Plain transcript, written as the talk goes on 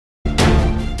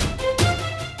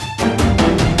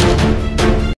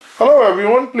Hello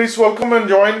everyone, please welcome and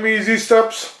join me Easy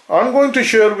Steps. I'm going to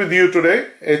share with you today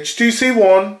HTC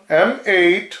One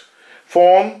M8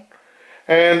 phone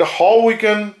and how we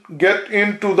can get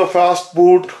into the fast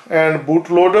boot and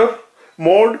bootloader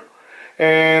mode.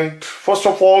 And first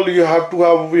of all, you have to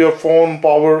have your phone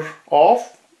power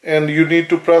off and you need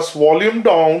to press volume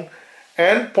down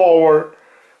and power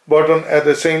button at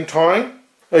the same time.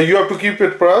 You have to keep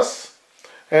it pressed,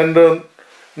 and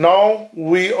now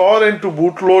we are into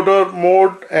bootloader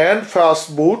mode and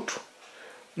fast boot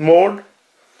mode.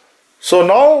 So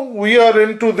now we are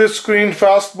into this screen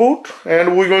fast boot,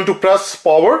 and we're going to press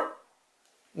power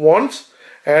once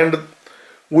and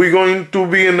we're going to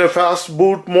be in a fast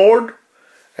boot mode,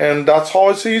 and that's how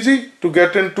it's easy to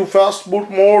get into fast boot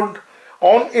mode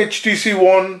on HTC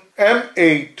One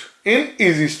M8 in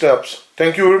easy steps.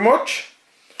 Thank you very much,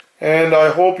 and I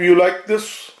hope you like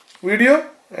this video.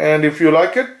 And if you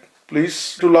like it,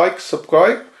 please do like,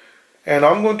 subscribe, and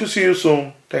I'm going to see you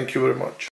soon. Thank you very much.